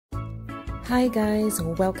Hi guys,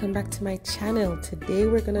 welcome back to my channel. Today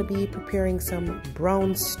we're going to be preparing some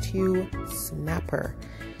brown stew snapper.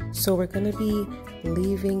 So we're going to be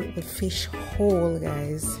leaving the fish whole,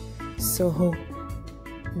 guys. So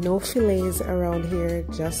no fillets around here,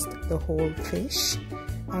 just the whole fish.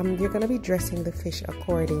 You're going to be dressing the fish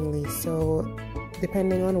accordingly. So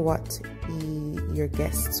depending on what your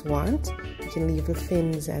guests want, you can leave the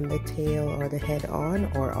fins and the tail or the head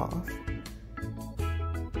on or off.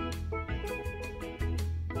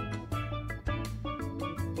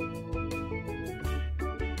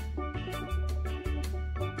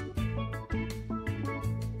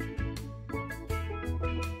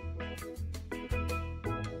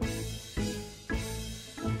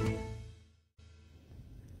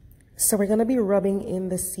 So we're going to be rubbing in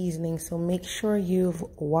the seasoning, so make sure you've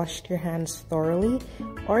washed your hands thoroughly,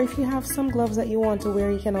 or if you have some gloves that you want to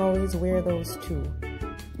wear, you can always wear those too.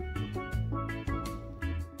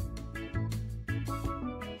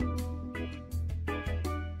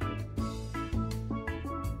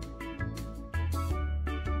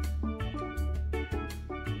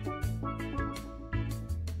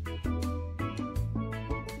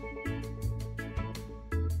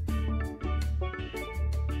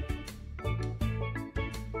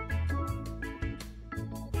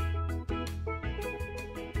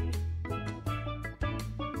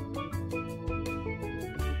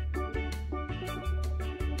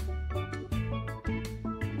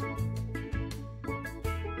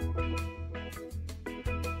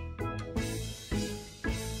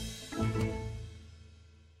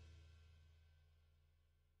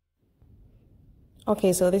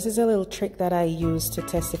 Okay, so this is a little trick that I use to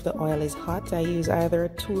test if the oil is hot. I use either a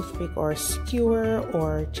toothpick or skewer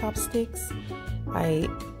or chopsticks. I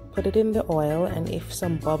put it in the oil, and if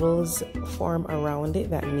some bubbles form around it,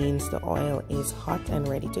 that means the oil is hot and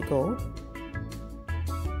ready to go.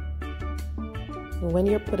 When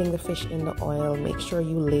you're putting the fish in the oil, make sure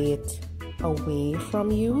you lay it away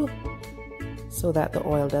from you so that the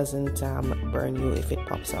oil doesn't burn you if it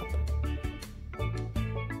pops up.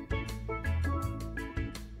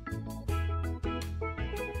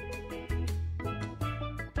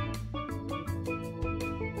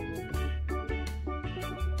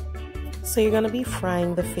 So you're going to be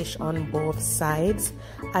frying the fish on both sides.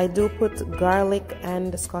 I do put garlic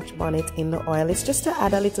and scotch bonnet in the oil. It's just to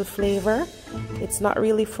add a little flavor. It's not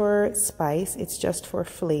really for spice, it's just for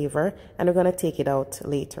flavor. And we're going to take it out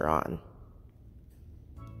later on.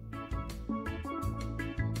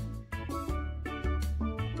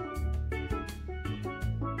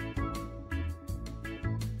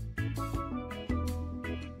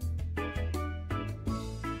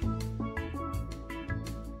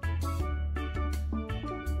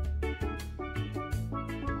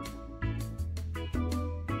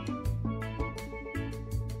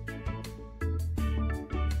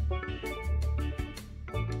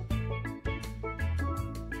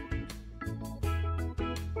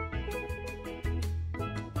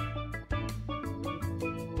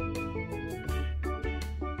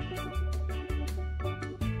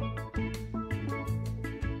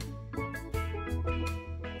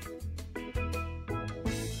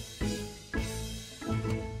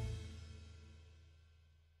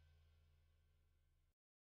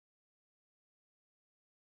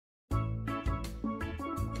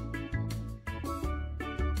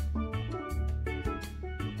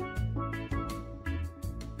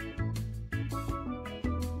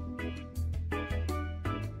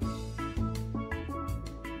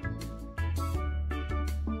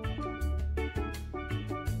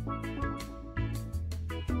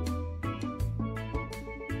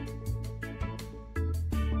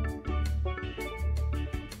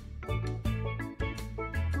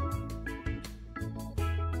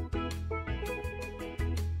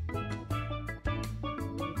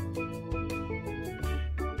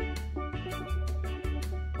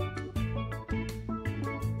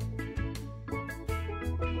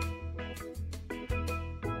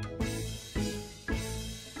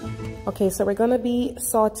 Okay, so we're going to be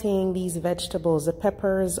sauteing these vegetables, the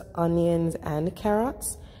peppers, onions, and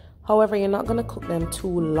carrots. However, you're not going to cook them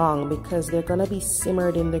too long because they're going to be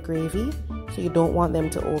simmered in the gravy, so you don't want them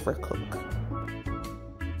to overcook.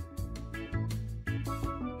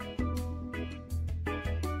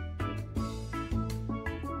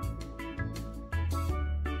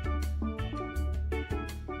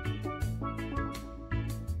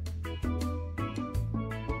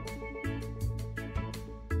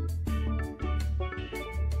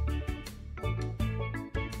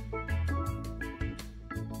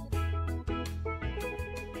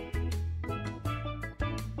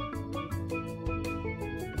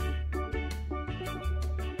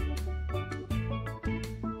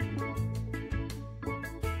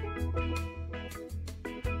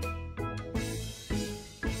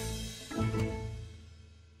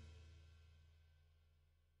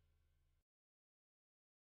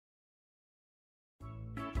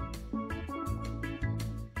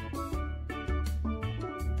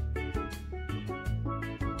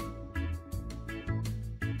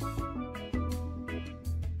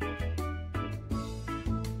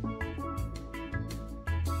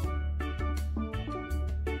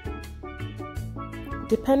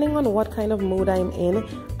 Depending on what kind of mood I'm in,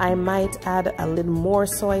 I might add a little more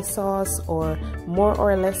soy sauce or more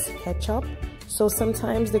or less ketchup. So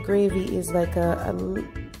sometimes the gravy is like a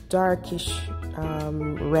darkish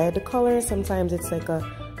red color, sometimes it's like a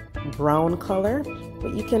brown color,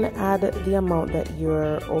 but you can add the amount that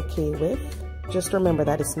you're okay with. Just remember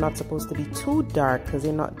that it's not supposed to be too dark because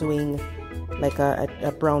you're not doing like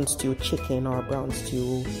a brown stew chicken or a brown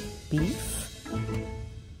stew beef.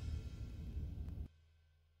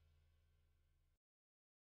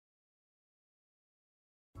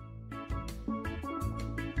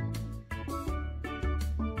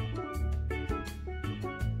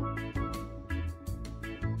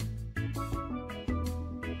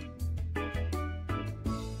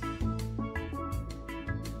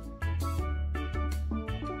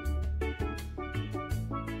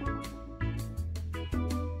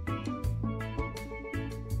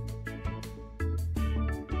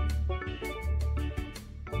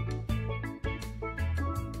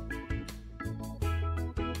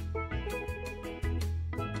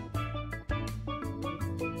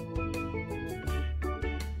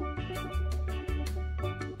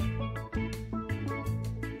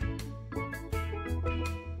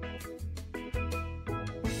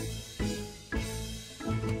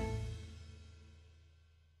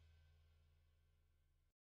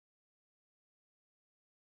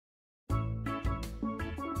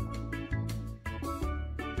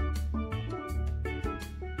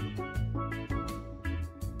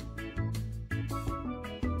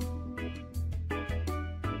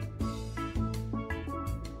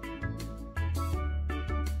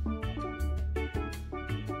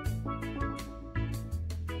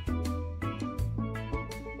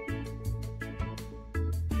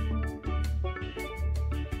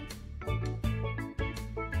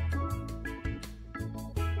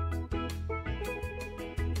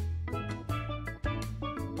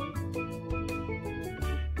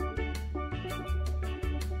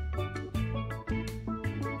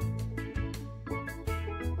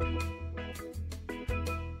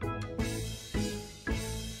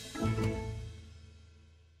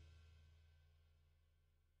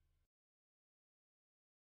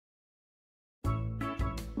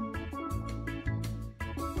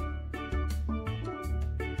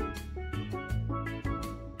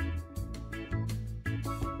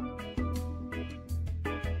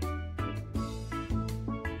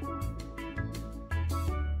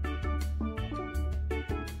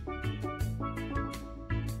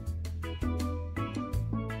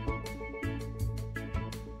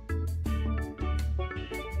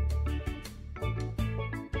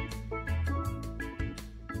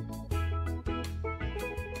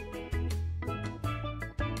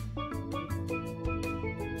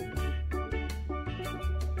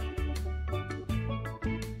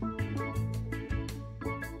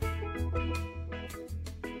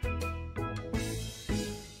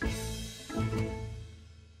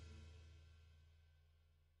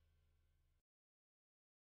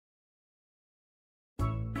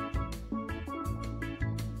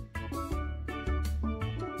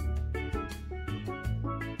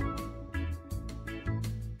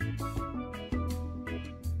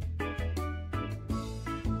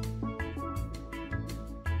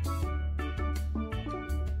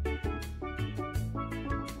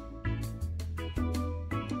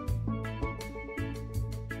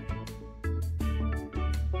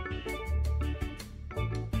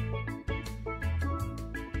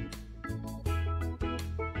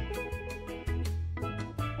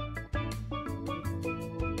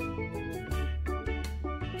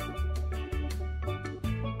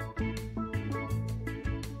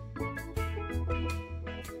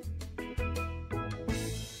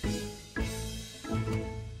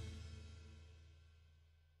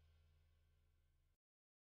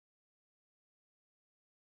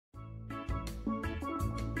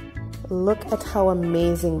 Look at how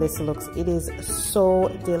amazing this looks. It is so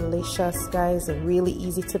delicious, guys. Really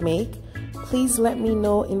easy to make. Please let me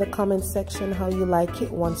know in the comment section how you like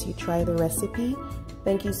it once you try the recipe.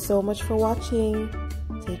 Thank you so much for watching.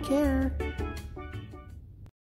 Take care.